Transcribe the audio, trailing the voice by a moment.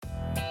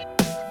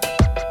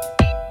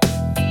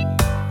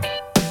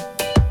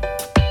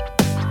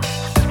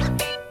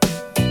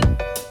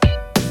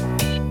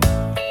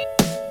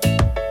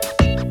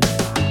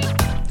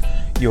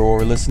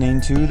You're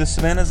listening to the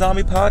Savannah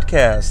Zombie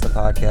Podcast, the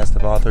podcast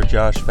of author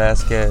Josh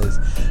Vasquez.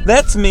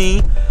 That's me.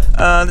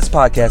 This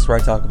podcast where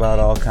I talk about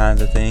all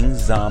kinds of things,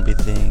 zombie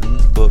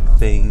things, book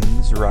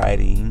things,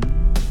 writing,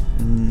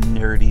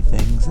 nerdy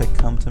things that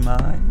come to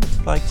mind.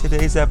 Like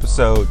today's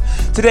episode.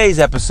 Today's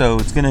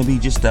episode is going to be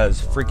just a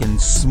freaking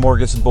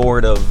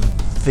smorgasbord of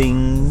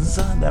things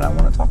that I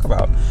want to talk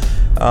about.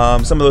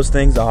 Some of those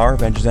things are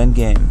Avengers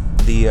Endgame,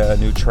 the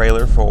new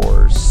trailer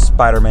for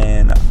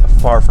Spider-Man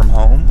Far From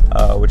Home,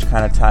 which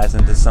kind of ties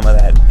into some of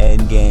that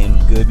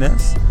Endgame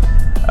goodness.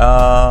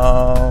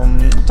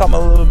 Talking a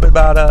little bit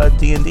about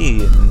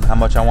D&D and how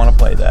much I want to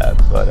play that,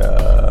 but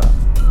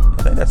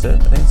I think that's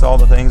it. I think it's all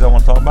the things I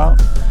want to talk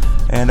about.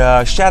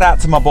 And shout out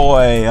to my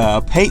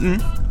boy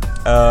Peyton,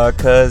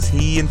 because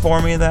he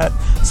informed me that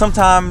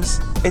sometimes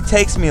it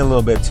takes me a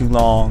little bit too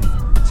long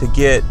to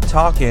get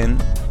talking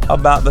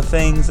about the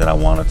things that I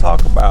want to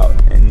talk about,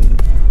 and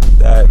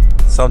that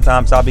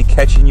sometimes I'll be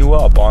catching you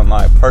up on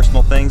like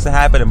personal things that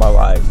happen in my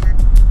life.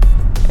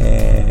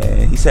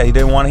 And he said he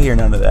didn't want to hear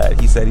none of that.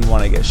 He said he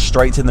wanted to get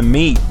straight to the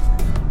meat.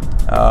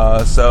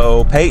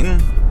 So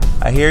Peyton,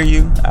 I hear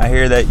you. I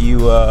hear that you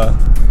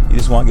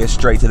just want to get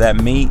straight to that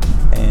meat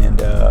and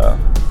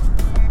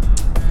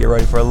get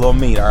ready for a little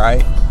meat, all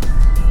right?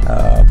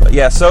 But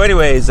yeah, so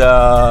anyways,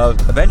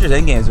 Avengers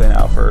Endgame's been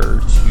out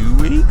for 2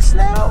 weeks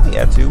now.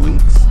 Yeah, 2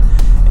 weeks.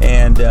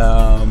 And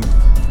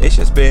it's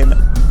just been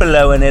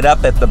blowing it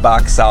up at the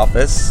box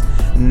office,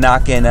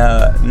 knocking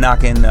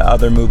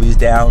other movies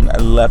down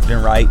left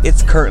and right.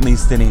 It's currently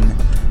sitting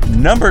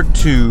number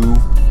 2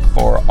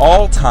 for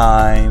all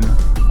time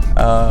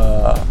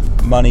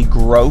money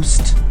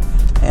grossed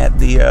at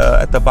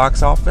the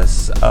box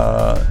office,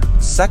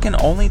 second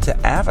only to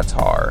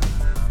Avatar,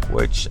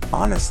 which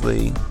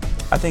honestly,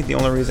 I think the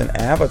only reason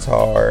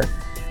Avatar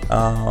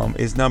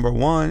is number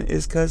 1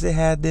 is because it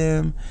had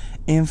them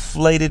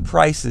inflated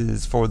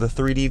prices for the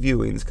 3D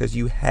viewings, because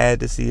you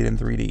had to see it in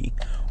 3D,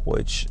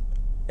 which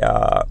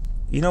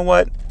you know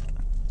what,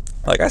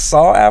 like I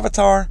saw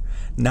Avatar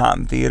not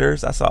in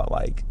theaters. I saw it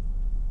like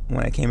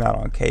when it came out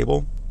on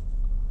cable.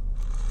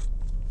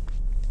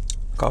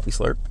 Coffee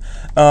slurp.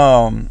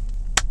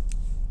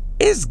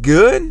 It's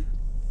good,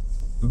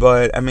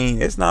 but I mean,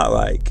 it's not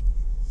like,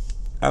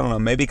 I don't know,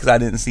 maybe because I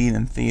didn't see it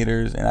in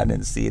theaters and I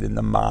didn't see it in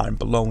the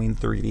mind-blowing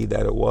 3D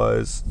that it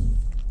was.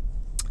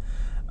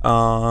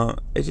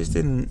 It just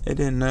didn't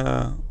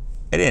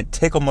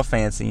tickle my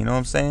fancy, you know what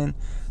I'm saying?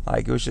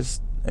 Like it was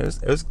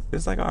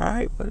like, all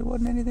right, but it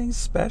wasn't anything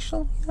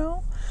special, you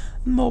know?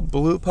 Little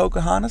blue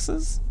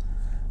Pocahontases.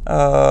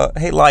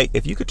 Hey Light,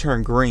 if you could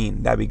turn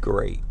green, that'd be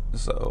great.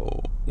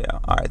 So yeah,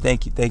 all right,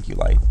 thank you,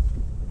 Light.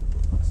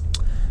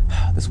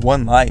 This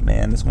one light,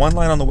 man, this one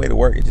light on the way to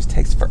work, it just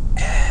takes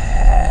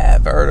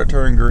forever to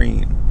turn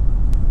green.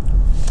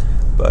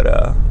 But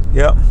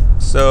yep.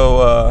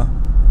 So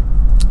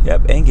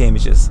yep, Endgame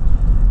is just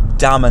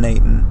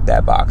dominating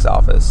that box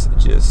office.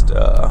 Just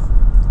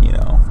you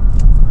know,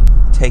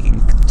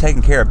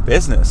 taking care of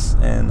business,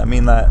 and I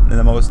mean that in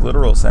the most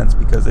literal sense,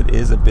 because it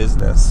is a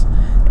business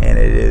and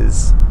it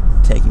is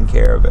taking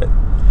care of it.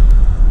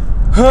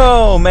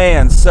 Oh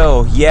man,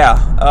 so yeah,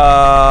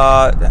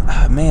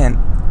 man,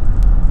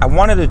 I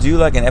wanted to do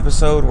like an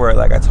episode where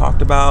like I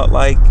talked about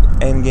like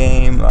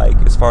Endgame, like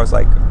as far as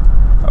like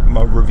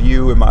my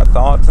review and my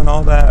thoughts and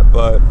all that,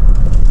 but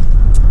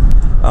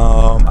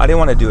I didn't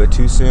want to do it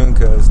too soon,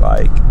 because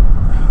like,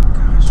 oh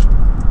gosh,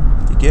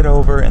 you get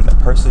over and the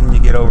person you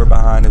get over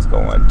behind is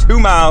going 2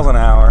 miles an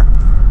hour.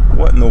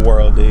 What in the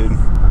world, dude?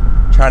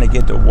 Trying to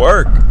get to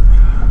work.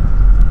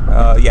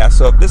 Yeah,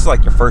 so if this is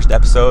like your first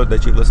episode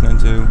that you're listening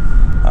to,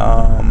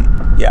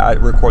 yeah, I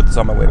record this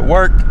on my way to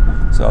work,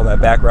 so all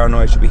that background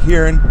noise you'll be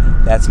hearing,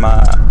 that's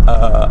my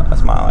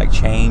like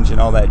change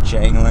and all that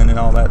jangling and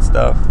all that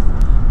stuff.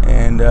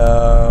 And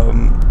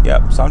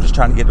yeah, so I'm just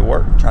trying to get to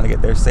work, trying to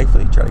get there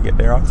safely, trying to get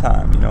there on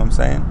time, you know what I'm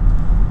saying?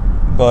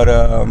 But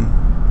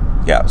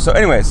yeah, so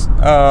anyways,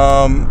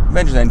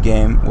 Avengers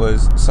Endgame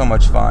was so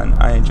much fun.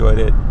 I enjoyed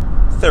it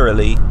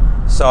thoroughly.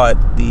 Saw it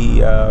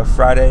the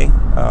Friday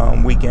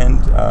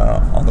weekend,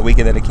 on the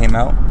weekend that it came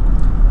out,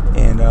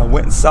 and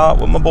went and saw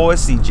it with my boy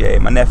CJ,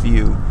 my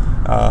nephew.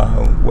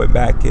 Went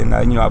back and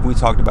you know, I've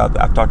talked about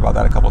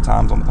that a couple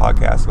times on the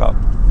podcast about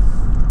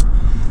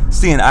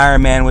seeing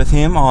Iron Man with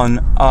him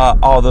on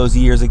all those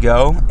years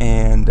ago,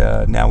 and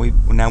now we've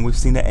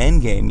seen the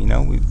Endgame. You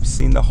know, we've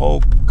seen the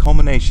whole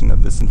culmination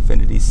of this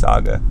Infinity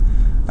Saga,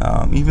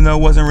 even though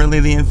it wasn't really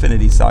the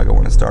Infinity Saga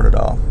when it started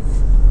off.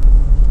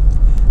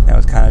 That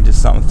was kind of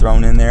just something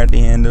thrown in there at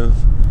the end of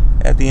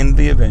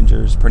the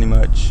Avengers, pretty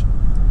much.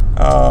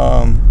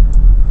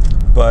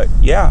 But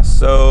yeah,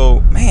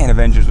 so man,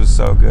 Avengers was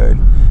so good,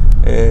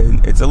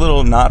 and it's a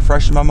little not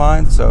fresh in my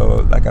mind,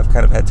 so like I've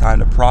kind of had time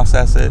to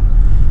process it.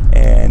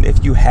 And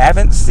if you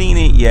haven't seen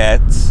it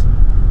yet,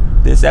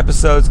 this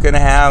episode's gonna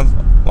have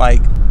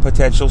like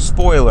potential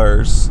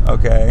spoilers,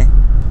 okay?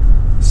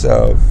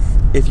 So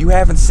if you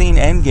haven't seen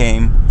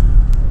Endgame,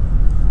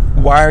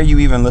 why are you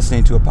even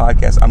listening to a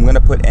podcast? I'm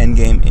gonna put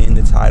Endgame in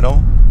the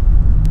title.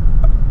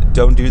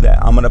 don't do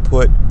that. I'm going to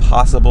put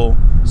possible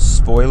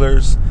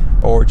spoilers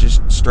or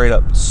just straight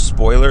up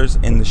spoilers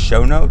in the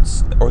show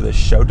notes or the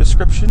show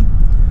description.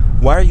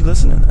 Why are you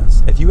listening to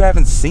this? If you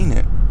haven't seen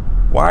it,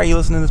 why are you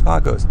listening to this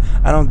podcast?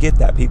 I don't get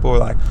that. People are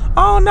like,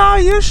 oh no,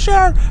 you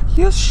shared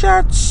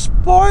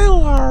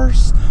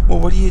spoilers. Well,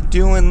 what are you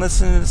doing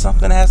listening to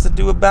something that has to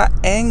do about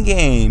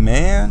Endgame,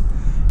 man?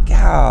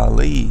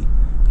 Golly.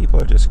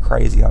 People are just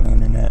crazy on the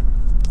internet.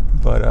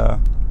 But,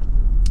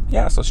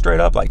 yeah, so straight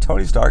up, like,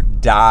 Tony Stark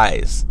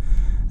dies.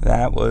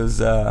 That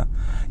was,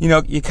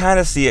 you kind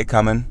of see it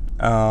coming.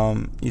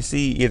 You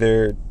see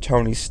either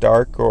Tony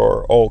Stark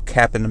or old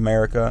Captain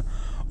America.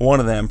 One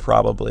of them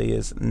probably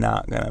is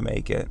not going to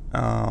make it.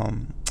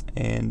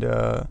 And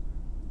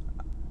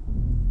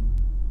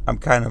I'm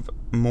kind of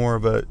more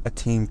of a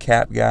Team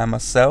Cap guy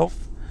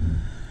myself.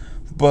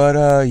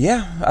 But,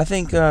 yeah, I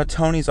think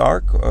Tony's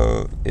arc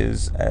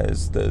is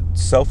as the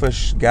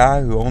selfish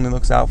guy who only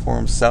looks out for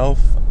himself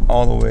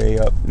all the way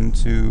up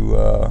into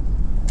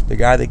the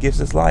guy that gives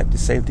his life to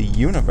save the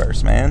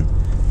universe, man.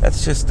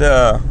 That's just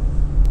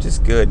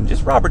good. And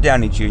just Robert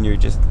Downey Jr.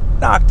 just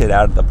knocked it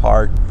out of the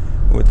park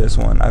with this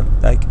one.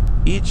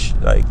 Each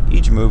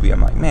movie,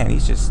 I'm like, man,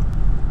 he's just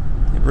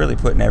really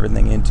putting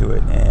everything into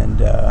it,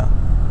 and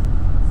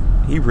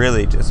he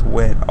really just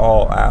went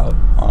all out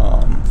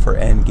for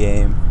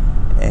Endgame,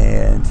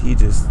 and he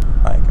just,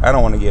 like, I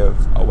don't want to give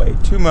away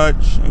too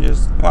much, and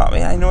just, well,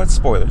 I know it's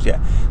spoilers, yeah.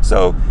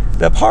 So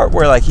the part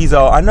where, like, he's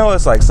all, I know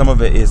it's like some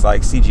of it is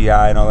like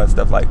CGI and all that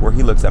stuff, like where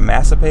he looks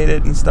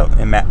emaciated and stuff,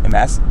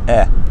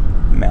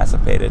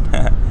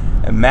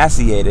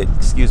 emaciated,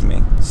 excuse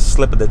me,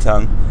 slip of the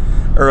tongue,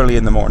 early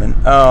in the morning.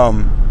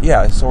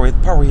 Yeah, so the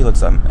part where he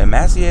looks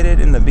emaciated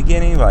in the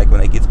beginning, like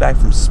when he gets back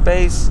from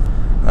space,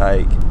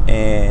 like,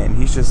 and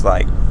he's just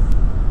like,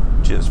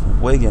 just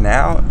wigging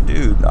out,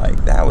 dude,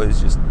 like, that was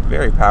just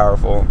very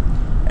powerful.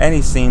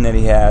 Any scene that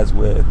he has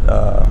with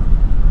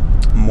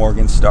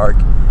Morgan Stark,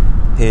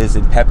 his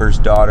and Pepper's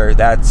daughter,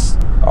 that's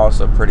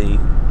also pretty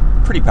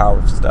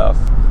powerful stuff.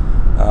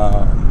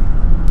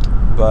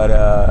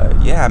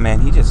 Yeah, man,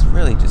 he just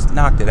really just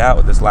knocked it out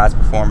with this last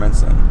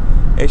performance,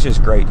 and it's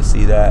just great to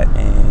see that.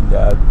 And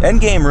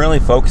Endgame really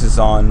focuses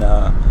on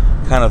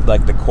kind of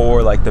like the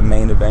core, like the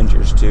main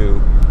Avengers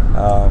too.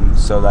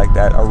 So like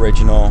that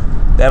original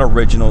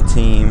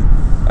team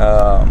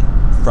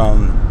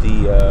from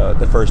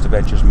the first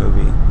Avengers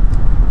movie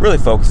really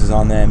focuses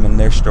on them and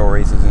their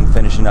stories and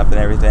finishing up and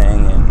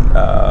everything. And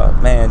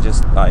man,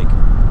 just like,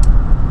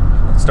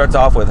 starts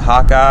off with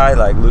Hawkeye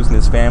like losing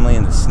his family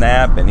in the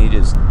snap, and he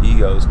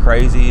goes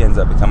crazy, ends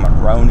up becoming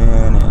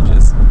Ronin and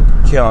just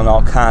killing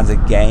all kinds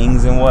of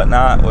gangs and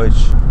whatnot, which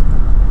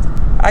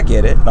I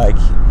get it. Like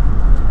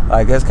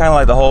that's kind of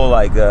like the whole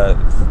like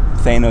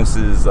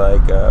Thanos's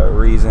like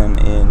reason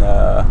in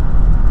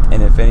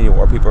Infinity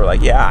War. People are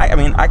like, yeah, I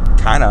mean, I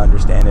kind of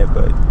understand it,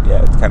 but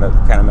yeah, it's kind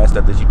of messed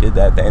up that you did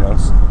that,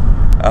 Thanos.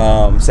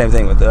 Same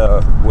thing with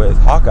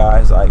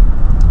Hawkeye. It's like,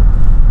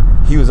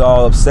 he was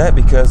all upset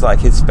because like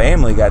his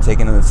family got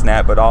taken in the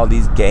snap, but all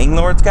these gang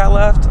lords got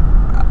left.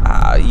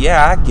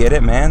 Yeah, I get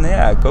it, man.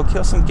 Yeah, go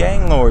kill some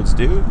gang lords,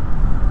 dude.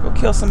 Go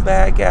kill some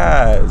bad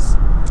guys.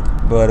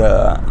 But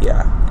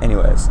yeah.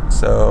 Anyways,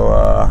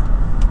 so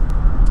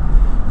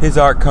his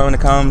arc kind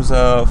of comes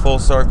full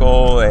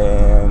circle,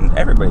 and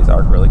everybody's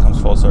arc really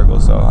comes full circle.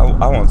 So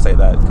I won't say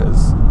that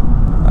because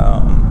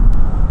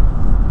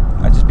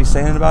I just be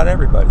saying it about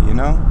everybody, you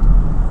know.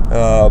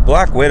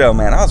 Black Widow,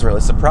 man, I was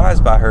really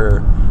surprised by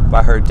her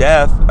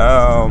death.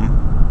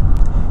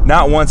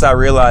 Not once I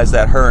realized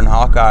that her and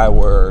Hawkeye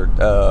were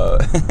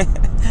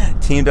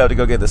teamed up to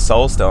go get the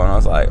Soul Stone. I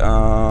was like,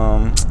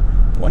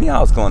 one of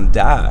y'all is going to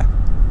die.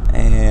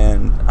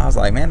 And I was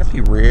like, man, let's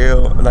be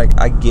real. Like,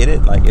 I get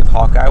it. Like, if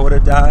Hawkeye would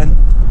have died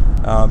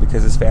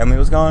because his family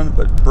was gone.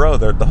 But, bro,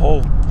 the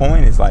whole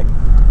point is, like,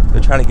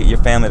 they're trying to get your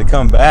family to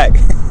come back.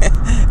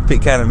 It'd be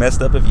kind of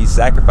messed up if you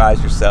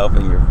sacrificed yourself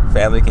and your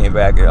family came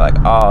back and you're like,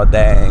 oh,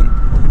 dang,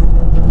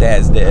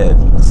 Dad's dead.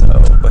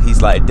 So, but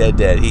he's like dead.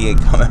 He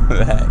ain't coming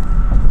back.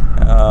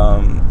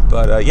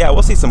 Yeah,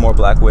 we'll see some more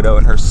Black Widow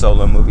in her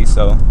solo movie,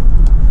 so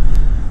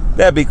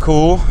that'd be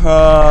cool.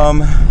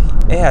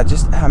 Yeah,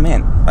 just,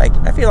 man, like,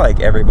 I feel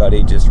like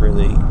everybody just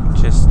really,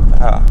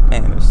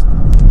 man, it was,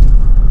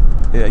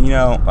 you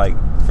know, like,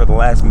 for the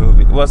last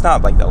movie, well, it's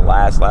not like the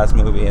last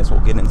movie, as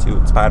we'll get into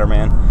with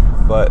Spider-Man,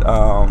 but,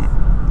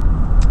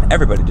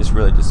 everybody just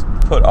really just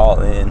put all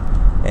in,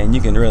 and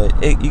you can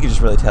just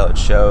really tell it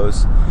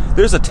shows.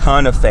 There's a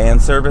ton of fan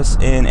service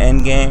in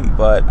Endgame,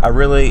 but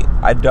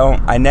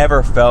I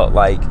never felt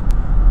like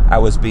I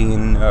was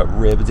being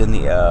ribbed in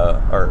the,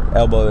 or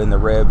elbow in the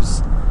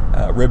ribs,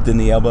 ribbed in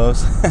the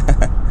elbows.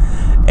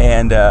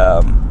 And,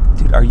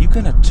 dude, are you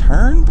gonna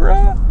turn,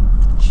 bruh?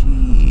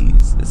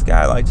 Jeez, this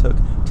guy like took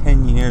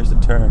 10 years to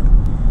turn.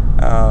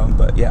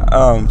 But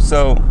yeah,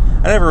 so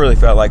I never really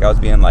felt like I was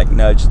being like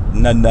nudge,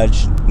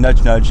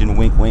 and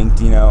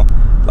wink, you know,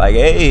 like,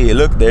 hey,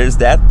 look, there's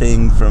that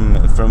thing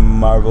from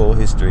Marvel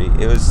history.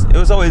 It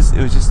just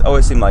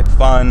always seemed like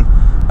fun.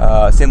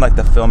 Seemed like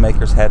the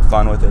filmmakers had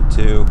fun with it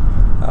too.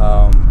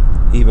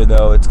 even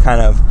though it's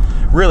kind of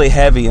really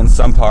heavy in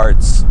some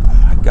parts.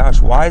 Oh my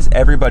gosh, why is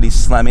everybody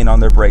slamming on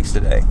their brakes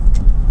today?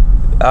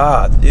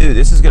 Dude,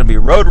 this is going to be a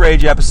road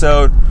rage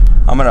episode.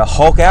 I'm going to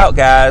Hulk out,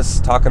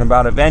 guys, talking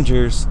about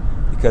Avengers,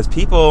 because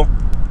people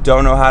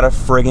don't know how to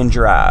friggin'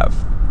 drive.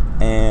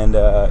 And,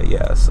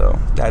 so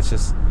that's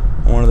just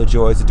one of the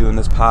joys of doing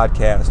this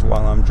podcast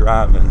while I'm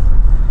driving.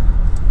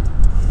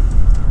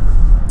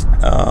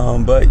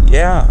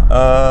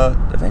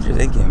 Avengers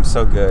Endgame is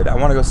so good. I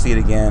want to go see it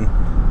again.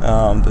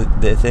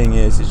 The thing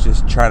is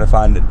just trying to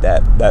find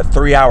that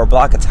 3-hour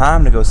block of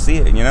time to go see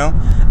it,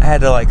 I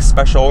had to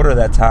special order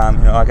that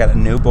time. I got a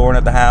newborn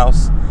at the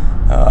house.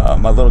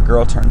 My little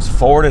girl turns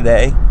 4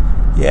 today.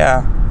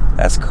 Yeah,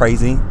 that's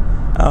crazy.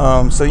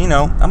 I'm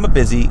a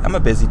busy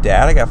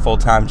dad. I got a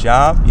full-time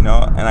job, and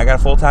I got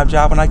a full-time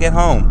job when I get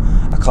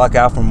home. I clock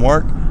out from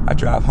work, I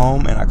drive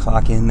home, and I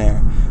clock in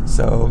there.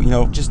 So,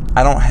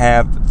 I don't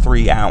have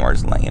 3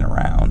 hours laying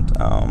around.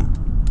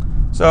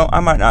 So I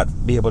might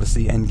not be able to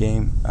see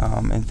Endgame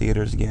in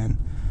theaters again,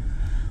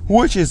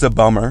 which is a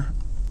bummer.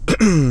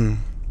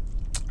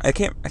 I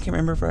can't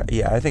remember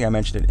I think I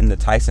mentioned it in the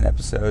Tyson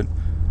episode,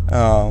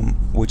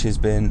 which has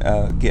been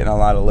getting a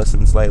lot of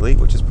listens lately,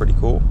 which is pretty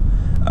cool.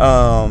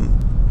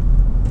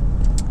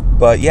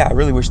 But yeah, I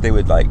really wish they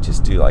would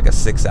just do a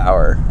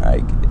 6-hour,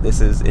 this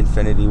is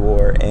Infinity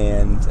War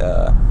and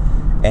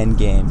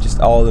Endgame,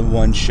 just all in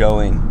one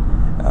showing.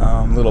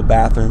 Little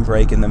bathroom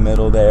break in the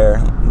middle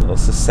there, little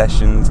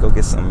secessions, go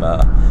get some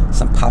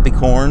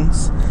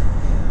poppycorns.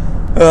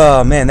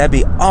 Oh man, that'd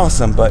be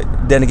awesome. But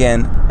then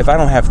again, if I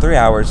don't have 3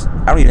 hours,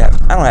 I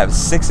don't have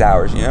 6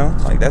 hours,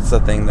 that's the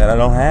thing that I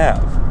don't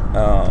have.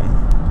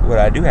 What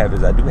I do have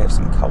is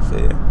some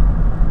coffee.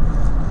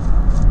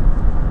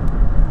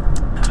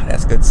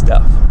 That's good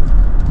stuff.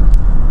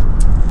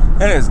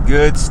 That is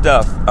good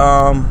stuff.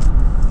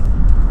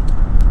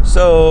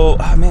 So,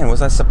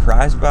 was I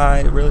surprised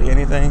by really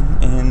anything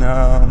in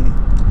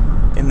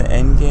the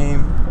end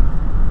game?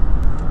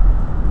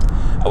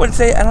 I wouldn't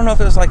say. I don't know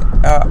if it was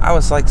I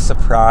was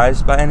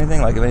surprised by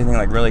anything. If anything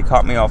really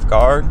caught me off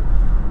guard.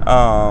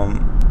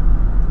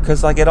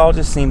 Because it all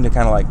just seemed to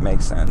kind of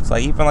make sense.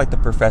 Even the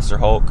Professor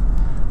Hulk.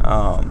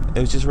 It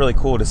was just really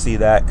cool to see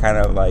that kind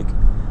of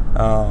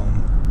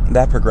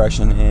that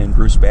progression in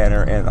Bruce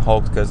Banner and the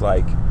Hulk, because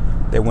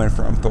they went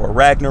from Thor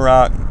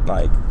Ragnarok,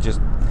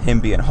 just him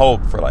being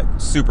Hulk for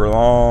super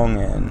long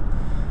and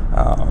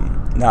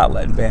not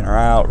letting Banner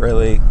out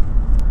really,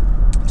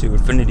 to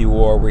Infinity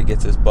War where he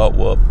gets his butt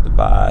whooped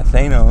by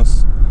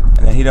Thanos,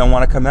 and then he don't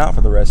want to come out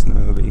for the rest of the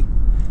movie.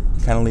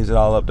 He kind of leaves it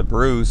all up to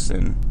Bruce,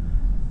 and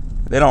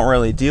they don't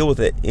really deal with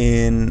it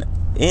in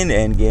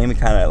Endgame. It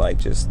kind of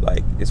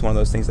it's one of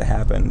those things that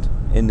happened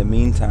in the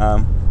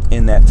meantime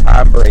in that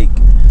time break.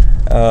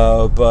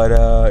 So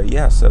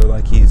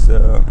he's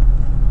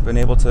been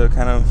able to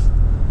kind of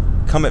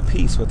come at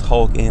peace with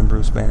Hulk and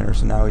Bruce Banner,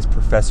 so now he's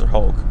Professor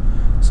Hulk.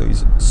 So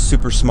he's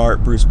super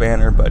smart Bruce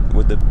Banner, but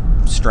with the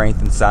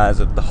strength and size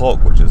of the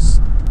Hulk, which is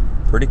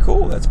pretty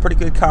cool. That's a pretty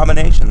good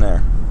combination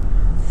there.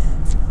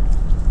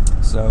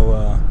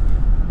 So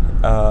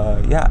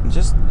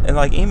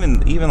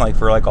even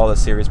for all the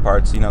serious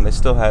parts, they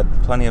still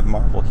had plenty of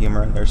Marvel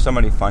humor, and there's so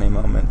many funny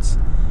moments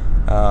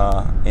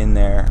in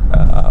there.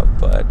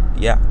 But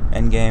yeah,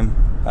 Endgame,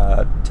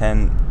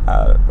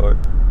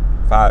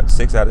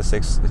 6 out of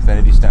 6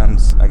 Infinity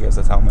Stones. I guess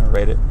that's how I'm gonna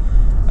rate it.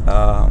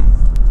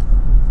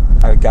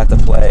 I got to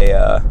play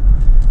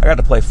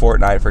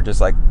Fortnite for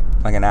just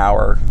an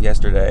hour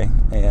yesterday,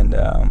 and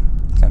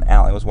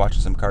Allie was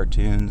watching some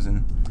cartoons,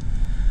 and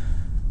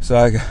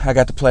so I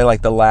got to play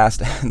the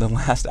last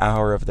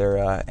hour of their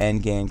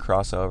Endgame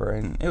crossover,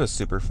 and it was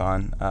super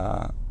fun.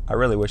 I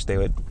really wish they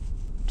would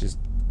just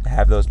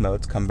have those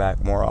modes come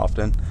back more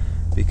often,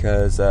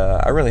 because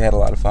I really had a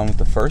lot of fun with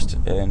the first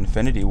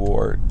Infinity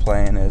War,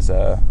 playing as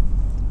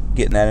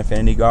getting that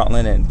Infinity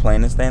Gauntlet and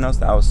playing as Thanos.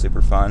 That was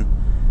super fun.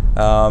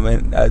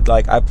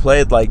 I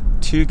played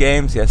 2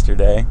 games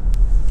yesterday,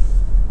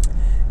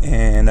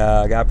 and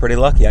I got pretty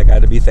lucky. I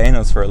got to be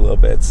Thanos for a little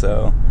bit,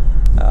 so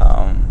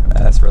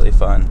that's really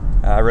fun.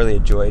 I really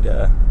enjoyed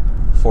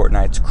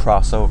Fortnite's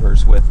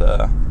crossovers with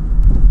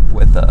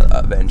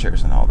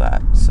Avengers and all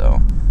that.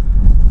 So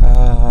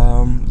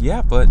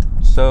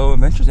so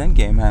Avengers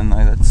Endgame, man,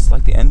 that's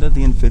the end of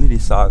the Infinity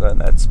Saga,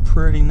 and that's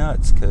pretty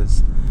nuts,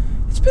 because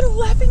it's been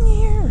 11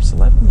 years.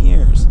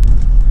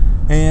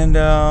 And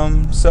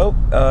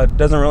it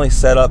doesn't really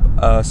set up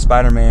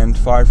Spider-Man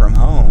Far From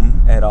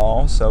Home at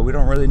all, so we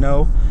don't really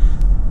know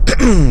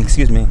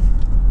excuse me,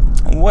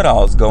 what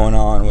all is going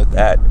on with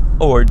that,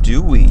 or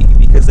do we?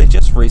 Because they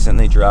just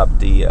recently dropped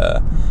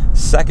the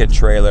second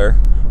trailer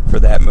for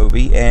that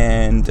movie,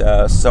 and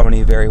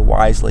Sony very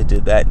wisely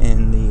did that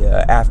in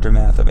the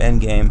aftermath of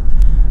Endgame,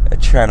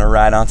 trying to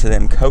ride onto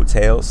them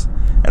coattails.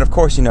 And of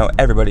course,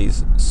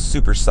 everybody's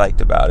super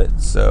psyched about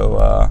it.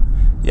 So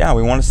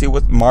we want to see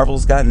what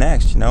Marvel's got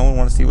next. We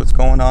want to see what's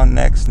going on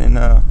next in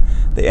the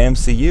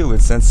MCU.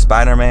 And since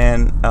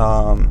Spider-Man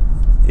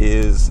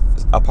is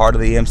a part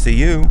of the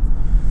MCU,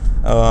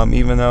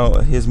 even though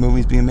his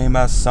movie's being made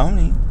by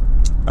Sony,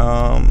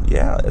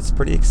 yeah, it's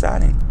pretty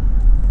exciting.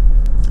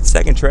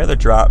 Second trailer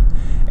dropped,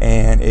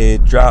 and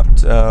it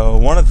dropped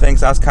one of the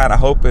things I was kind of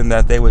hoping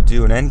that they would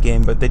do in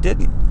Endgame, but they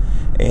didn't,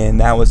 and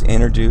that was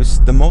introduce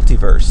the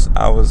multiverse.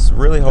 I was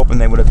really hoping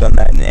they would have done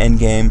that in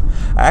Endgame.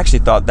 I actually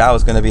thought that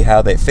was going to be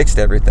how they fixed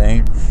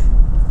everything,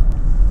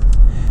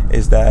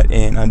 is that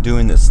in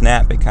undoing the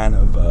snap, it kind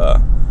of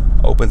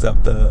opens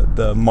up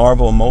the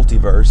Marvel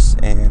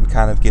multiverse and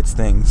kind of gets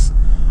things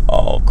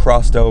all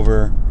crossed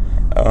over.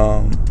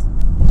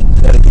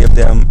 That'll give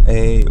them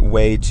a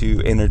way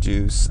to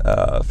introduce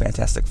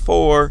Fantastic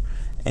Four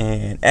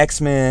and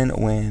X-Men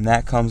when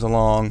that comes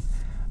along.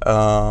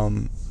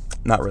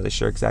 Not really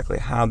sure exactly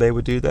how they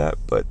would do that,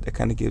 but it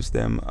kind of gives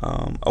them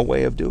a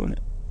way of doing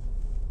it.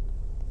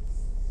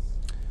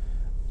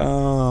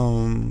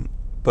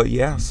 But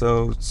yeah,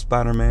 so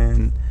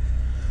Spider-Man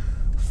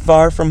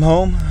Far From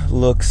Home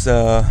looks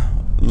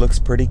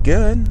pretty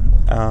good.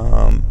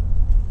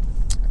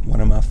 One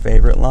of my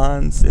favorite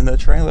lines in the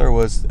trailer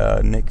was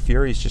Nick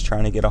Fury's just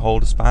trying to get a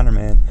hold of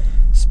Spider-Man.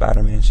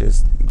 Spider-Man's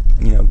just,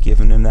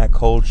 giving him that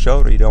cold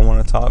shoulder. You don't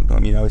want to talk to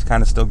him. He's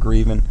kind of still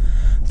grieving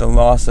the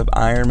loss of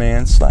Iron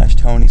Man /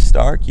 Tony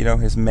Stark,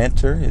 his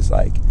mentor, his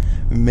like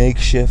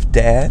makeshift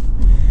dad.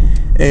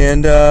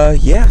 And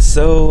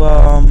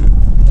so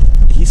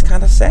he's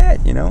kind of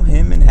sad,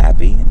 him and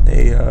Happy.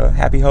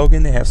 Happy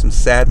Hogan, they have some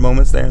sad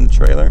moments there in the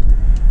trailer.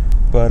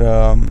 But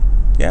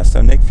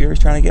so Nick Fury's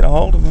trying to get a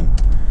hold of him.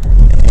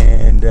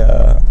 And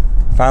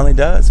finally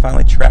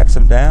tracks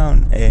him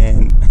down,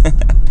 and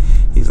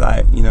he's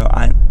like,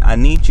 I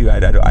need you. I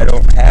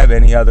don't have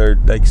any other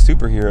like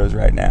superheroes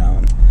right now.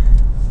 And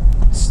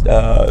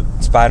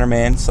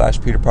Spider-Man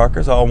 / Peter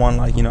Parker's all one,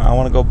 like,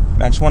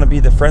 I just want to be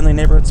the friendly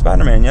neighborhood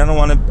Spider-Man. I don't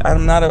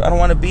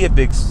want to be a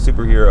big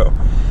superhero.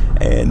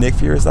 And Nick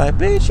Fury's like,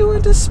 bitch, you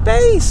into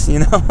space,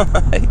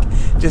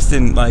 like just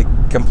in like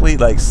complete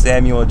like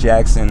Samuel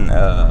Jackson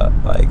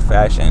like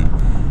fashion.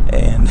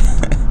 And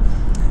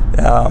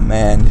oh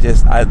man,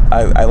 just I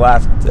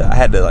laughed. I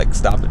had to like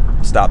stop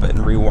it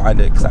and rewind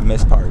it because I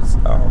missed parts.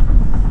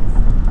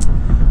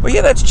 But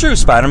yeah, that's true,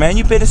 Spider-Man.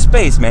 You've been to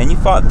space, man. You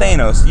fought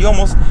Thanos.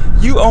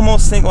 You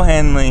almost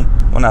single-handedly,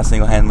 well, not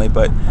single-handedly,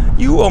 but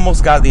you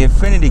almost got the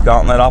Infinity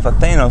Gauntlet off of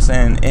Thanos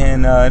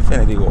in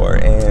Infinity War,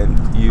 and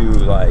you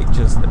like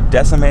just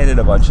decimated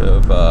a bunch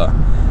of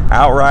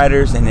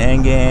Outriders in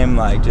Endgame,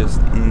 like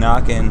just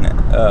knocking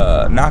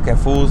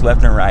fools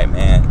left and right,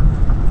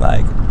 man.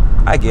 Like,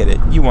 I get it.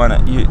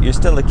 You're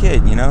still a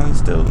kid, He's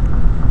still.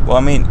 Well,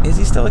 I mean, is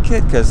he still a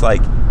kid? Because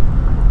like,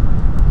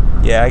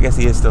 yeah, I guess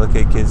he is still a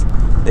kid because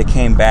they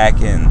came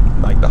back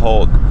and like the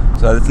whole.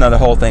 So that's another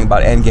whole thing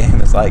about Endgame.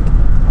 It's like,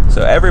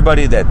 so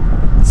everybody that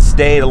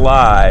stayed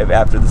alive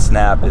after the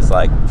snap is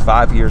like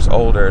 5 years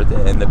older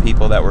than the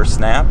people that were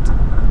snapped.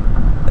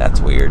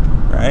 That's weird,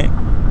 right?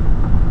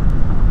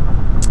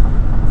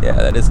 Yeah,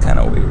 that is kind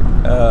of weird.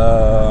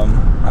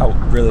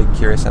 I'm really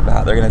curious about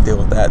how they're gonna deal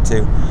with that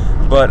too.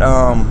 But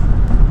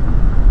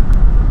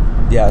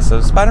yeah.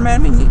 So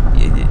Spider-Man, I mean,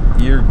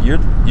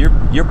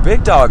 you're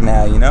big dog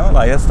now.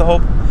 Like that's the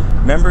whole.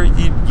 Remember,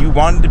 you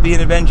wanted to be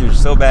an Avenger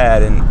so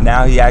bad, and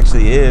now he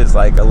actually is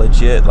like a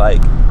legit like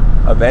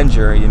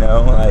Avenger.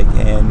 Like,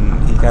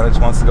 and he kind of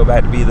just wants to go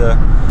back to be the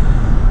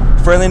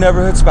friendly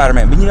neighborhood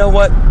Spider-Man. But you know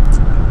what?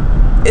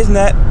 Isn't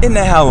that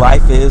how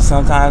life is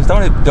sometimes?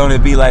 Don't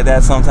it be like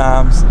that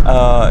sometimes?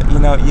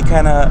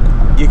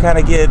 You kind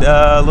of get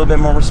a little bit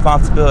more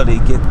responsibility,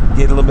 get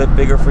a little bit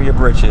bigger for your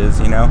britches.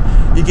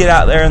 You get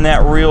out there in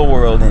that real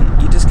world,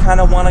 and you just kind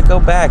of want to go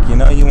back. You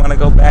want to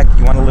go back.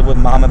 You want to live with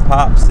mom and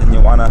pops, and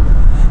you want to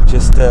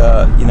just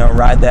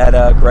ride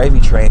that gravy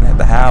train at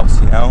the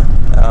house.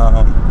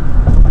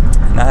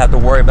 Not have to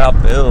worry about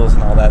bills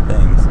and all that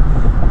things.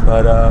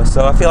 But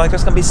so I feel like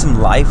there's gonna be some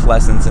life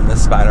lessons in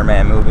this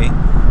Spider-Man movie,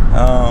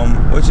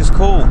 which is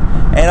cool.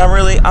 And I'm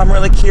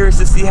really curious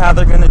to see how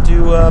they're gonna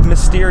do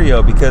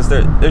Mysterio, because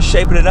they're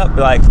shaping it up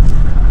like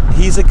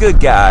he's a good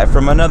guy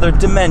from another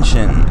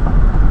dimension.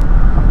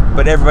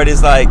 But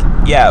everybody's like,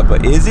 yeah,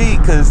 but is he?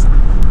 Because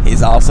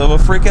he's also a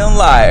freaking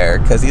liar,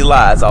 because he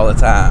lies all the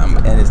time,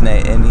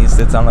 and he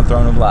sits on the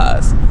throne of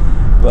lies.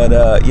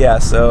 But yeah,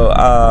 so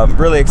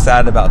really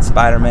excited about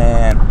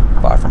Spider-Man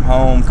Far From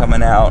Home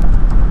coming out.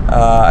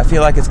 I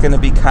feel like it's going to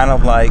be kind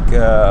of like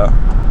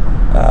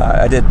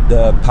I did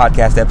the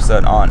podcast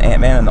episode on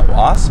Ant-Man and the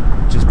Wasp,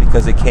 just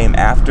because it came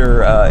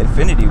after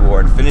Infinity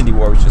War. Infinity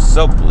War was just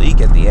so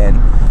bleak at the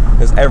end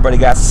because everybody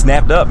got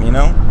snapped up,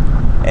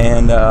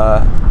 and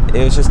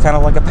it was just kind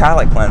of like a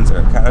palate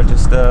cleanser, kind of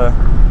just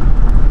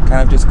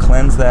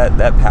cleanse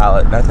that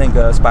palate. And I think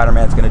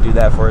Spider-Man's going to do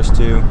that for us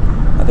too.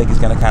 I think he's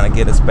going to kind of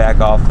get us back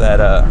off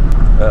that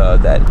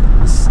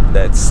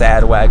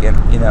sad wagon,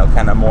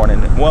 kind of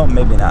mourning. Well,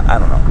 maybe not. I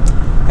don't know.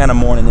 Kind of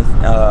mourning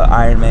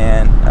Iron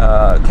Man.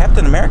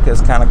 Captain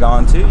America's kind of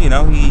gone too. He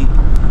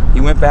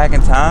went back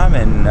in time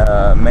and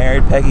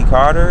married Peggy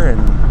Carter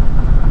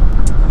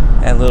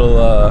and little.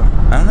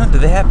 I don't know. Do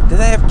they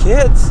have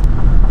kids?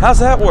 How's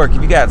that work?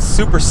 If you got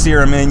super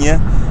serum in you,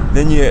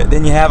 then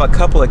you have a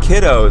couple of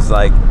kiddos.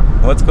 Like,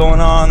 what's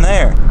going on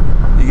there?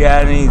 You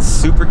got any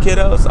super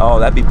kiddos? Oh,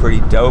 that'd be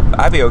pretty dope.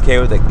 I'd be okay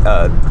with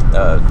I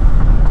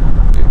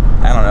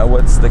don't know,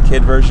 what's the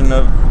kid version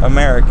of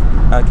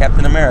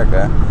Captain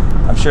America?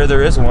 I'm sure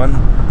there is one.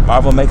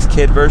 Marvel makes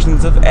kid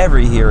versions of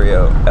every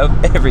hero.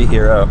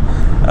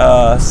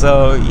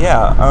 So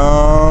yeah.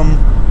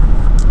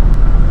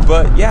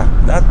 But yeah,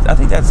 I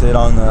think that's it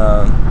on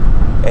the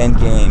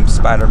Endgame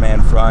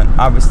Spider-Man front.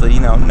 Obviously,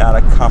 not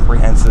a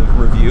comprehensive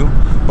review,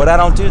 but I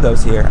don't do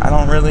those here. I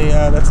don't really,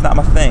 that's not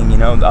my thing.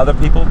 The other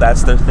people,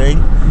 that's their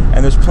thing.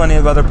 And there's plenty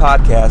of other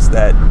podcasts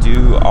that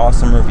do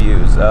awesome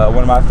reviews. One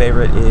of my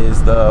favorite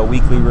is the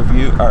Weekly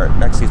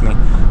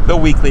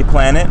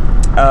Planet,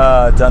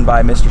 done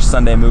by Mr.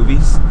 Sunday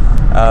Movies.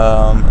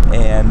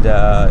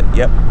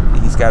 Yep,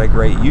 he's got a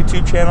great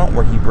YouTube channel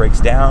where he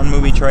breaks down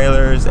movie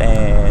trailers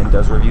and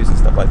does reviews and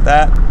stuff like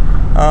that.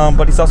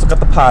 But he's also got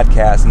the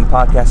podcast, and the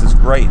podcast is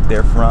great.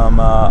 They're from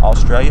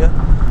Australia,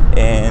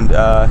 and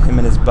him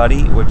and his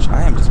buddy, which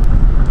I am just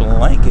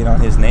blanking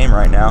on his name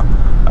right now.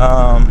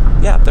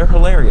 Yeah, they're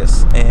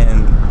hilarious,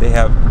 and they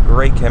have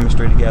great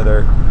chemistry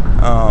together.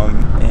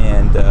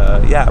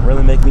 Yeah,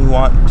 really make me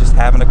want just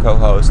having a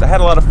co-host. I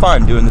had a lot of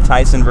fun doing the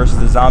Tyson versus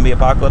the Zombie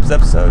Apocalypse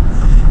episode,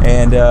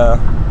 and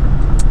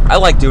I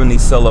like doing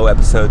these solo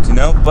episodes,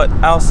 but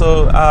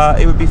also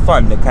it would be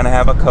fun to kind of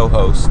have a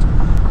co-host,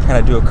 kind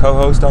of do a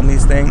co-host on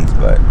these things.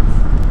 But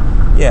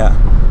yeah,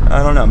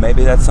 I don't know,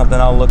 maybe that's something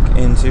I'll look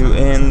into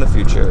in the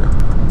future.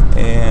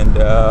 And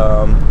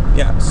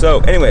yeah,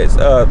 so anyways,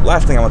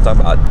 last thing I want to talk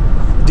about,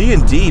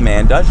 D&D,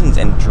 man, Dungeons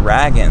and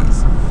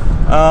Dragons.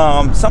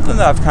 Something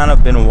that I've kind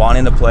of been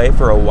wanting to play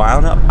for a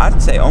while now.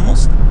 I'd say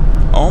almost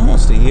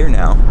a year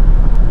now.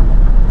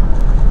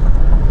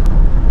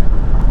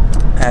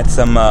 Had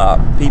some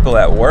people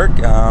at work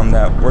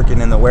that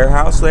working in the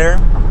warehouse there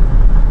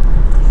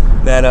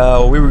that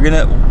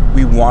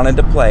we wanted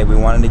to play. We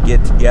wanted to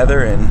get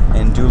together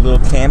and do a little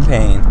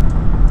campaign.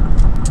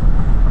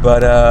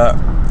 But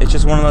it's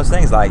just one of those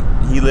things. Like,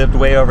 he lived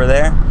way over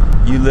there,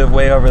 you live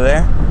way over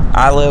there,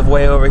 I live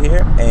way over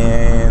here,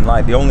 and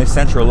like the only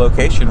central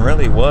location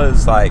really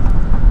was like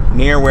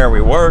near where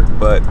we work.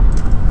 But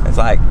it's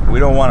like we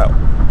don't want to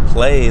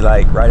play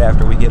like right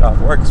after we get off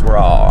work because we're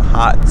all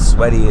hot,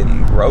 sweaty,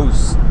 and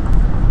gross.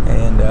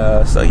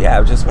 And so yeah,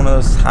 it was just one of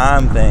those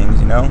time things,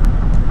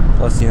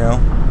 Plus,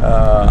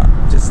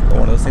 just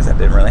one of those things I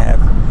didn't really have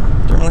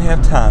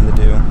time to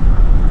do.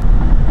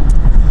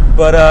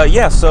 But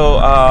yeah, so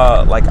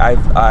like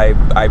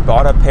I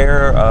bought a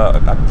pair,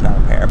 not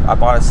a pair. I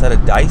bought a set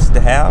of dice to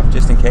have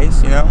just in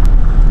case,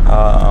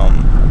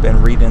 I've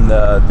been reading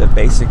the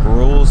basic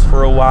rules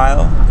for a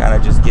while, kind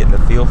of just getting the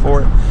feel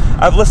for it.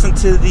 I've listened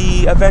to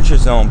the Adventure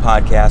Zone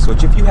podcast,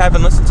 which if you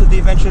haven't listened to the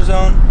Adventure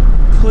Zone,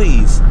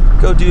 please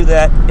go do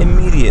that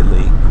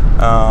immediately.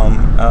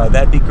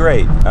 That'd be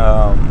great.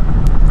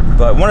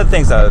 But one of the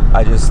things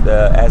I just,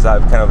 as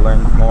I've kind of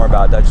learned more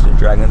about Dungeons and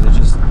Dragons, is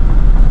just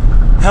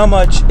how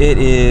much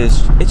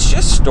it's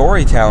just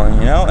storytelling,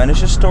 and it's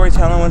just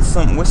storytelling with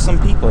some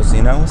peoples,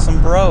 with some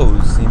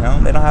bros, they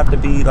don't have to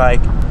be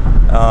like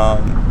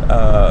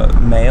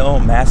male,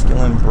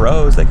 masculine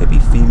bros. They could be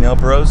female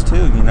bros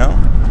too,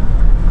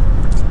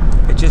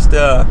 It just,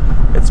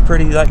 it's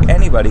pretty, like,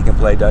 anybody can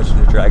play Dungeons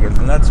and Dragons,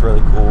 and that's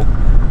really cool.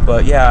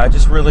 But yeah, I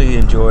just really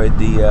enjoyed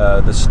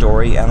the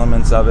story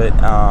elements of it,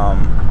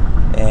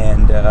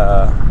 and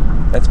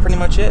that's pretty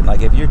much it.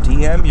 Like, if you're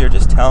DM, you're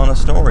just telling a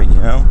story,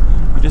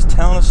 You're just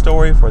telling a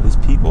story for these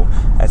people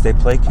as they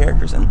play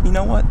characters. And you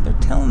know what? They're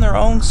telling their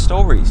own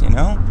stories,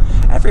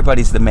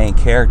 Everybody's the main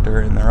character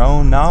in their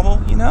own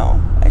novel,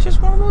 It's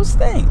just one of those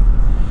things.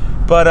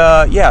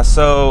 But, yeah,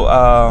 so,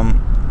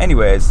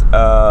 anyways,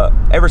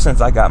 ever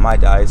since I got my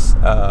dice,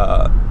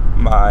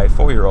 my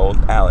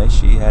 4-year-old, Allie,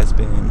 she has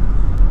been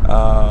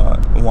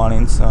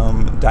wanting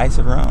some dice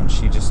of her own.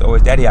 She just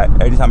always, Daddy,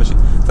 every time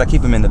I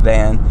keep them in the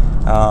van,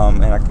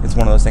 and it's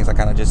one of those things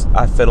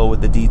I fiddle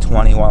with the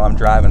D20 while I'm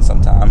driving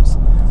sometimes.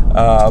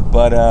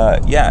 But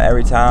yeah,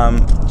 every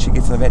time she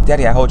gets in the van,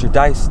 Daddy, I hold your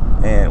dice.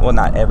 And, well,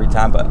 not every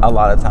time, but a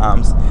lot of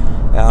times.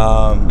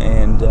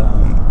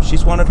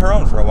 She's wanted her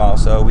own for a while,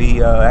 so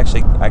we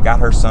I got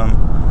her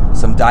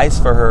some dice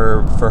for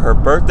her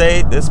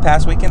birthday this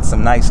past weekend.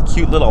 Some nice,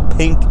 cute little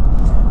pink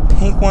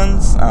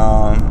ones.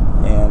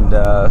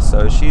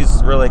 So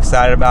she's really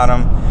excited about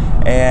them.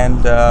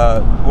 And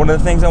one of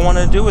the things I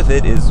wanted to do with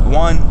it is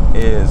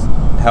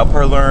help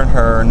her learn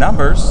her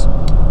numbers,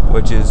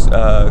 which is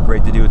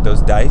great to do with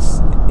those dice.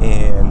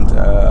 And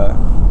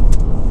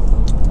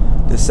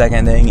the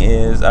second thing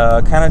is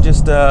kind of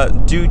just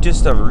do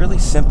just a really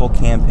simple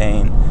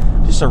campaign,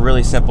 just a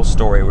really simple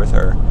story with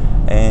her.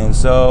 And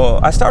so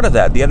I started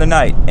that the other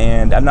night,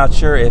 and I'm not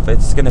sure if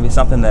it's going to be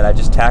something that I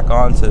just tack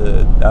on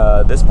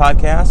to this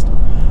podcast,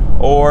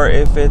 or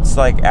if it's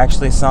like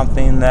actually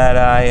something that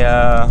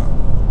I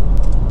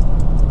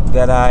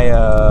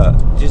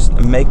just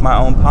make my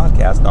own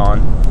podcast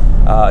on,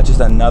 just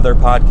another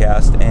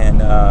podcast. And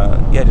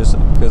yeah, just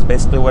because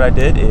basically what I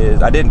did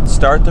is I didn't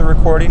start the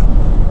recording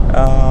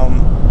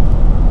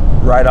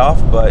right off,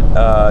 but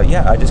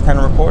yeah, I just kind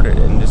of recorded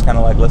it and just kind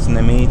of like listen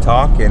to me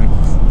talk and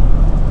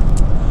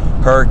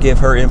her give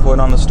her input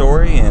on the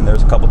story. And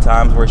there's a couple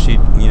times where she,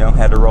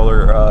 had to roll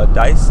her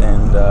dice,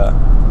 and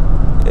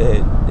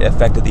it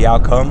affected the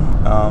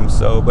outcome.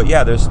 But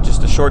yeah, there's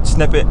just a short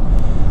snippet.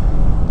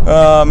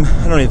 I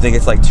don't even think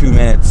it's like 2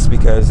 minutes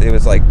because it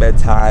was like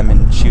bedtime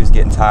and she was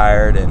getting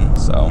tired, and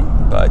so.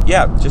 But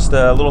yeah, just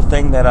a little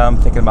thing that I'm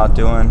thinking about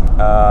doing.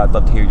 I'd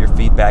love to hear your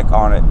feedback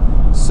on it.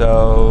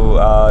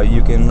 So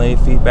you can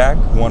leave feedback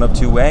one of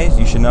two ways.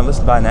 You should know this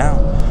by now.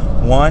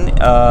 One,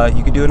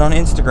 you can do it on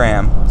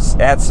Instagram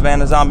at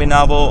Savannah Zombie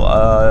Novel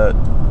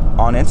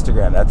on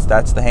Instagram.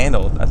 That's the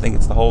handle. I think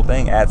it's the whole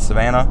thing at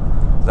Savannah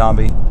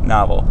Zombie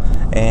Novel,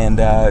 and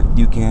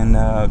you can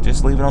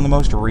just leave it on the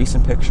most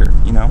recent picture.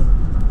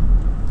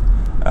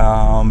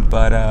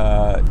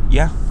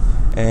 Yeah.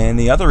 And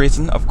the other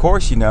reason, of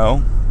course,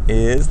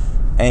 is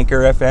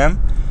Anchor FM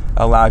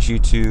allows you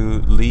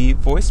to leave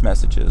voice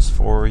messages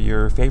for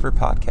your favorite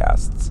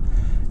podcasts.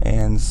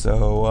 And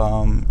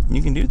so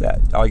you can do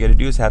that. All you got to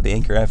do is have the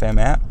Anchor FM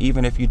app.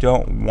 Even if you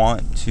don't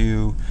want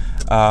to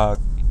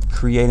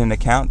create an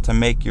account to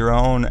make your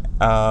own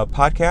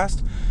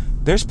podcast,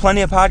 there's plenty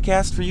of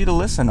podcasts for you to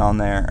listen on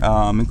there,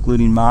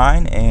 including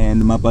mine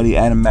and my buddy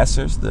Adam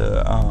Messer's,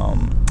 the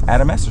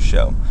Adam Messer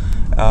Show,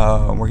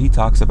 where he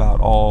talks about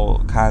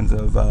all kinds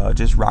of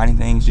just writing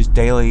things, just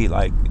daily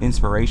like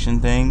inspiration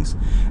things.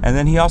 And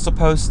then he also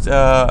posts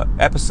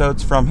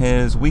episodes from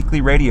his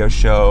weekly radio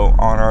show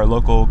on our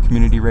local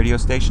community radio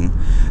station,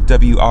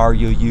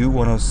 WRUU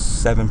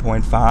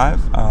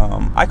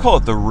 107.5. I call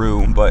it The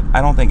Room, but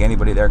I don't think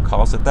anybody there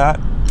calls it that.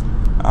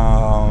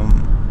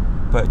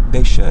 But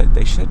they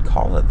should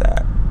call it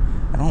that.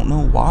 I don't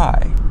know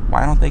why.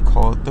 Why don't they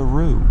call it The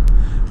Roo?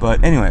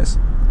 But anyways,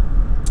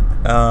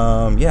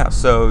 yeah.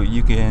 So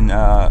you can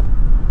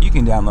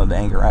download the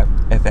Anchor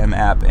FM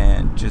app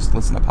and just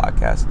listen to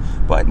podcasts.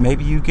 But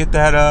maybe you get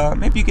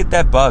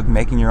that bug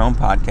making your own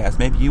podcast.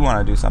 Maybe you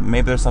want to do something.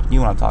 Maybe there's something you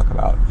want to talk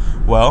about.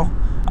 Well,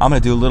 I'm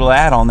going to do a little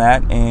ad on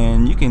that,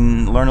 and you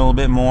can learn a little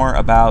bit more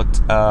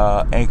about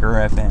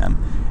Anchor FM.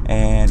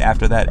 And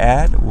after that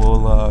ad,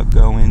 we'll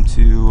go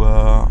into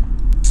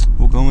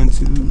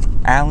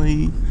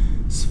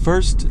Allie's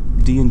first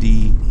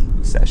D&D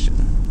session.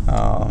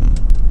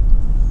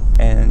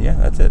 And yeah,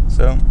 that's it.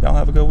 So y'all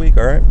have a good week.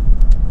 All right,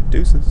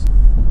 deuces.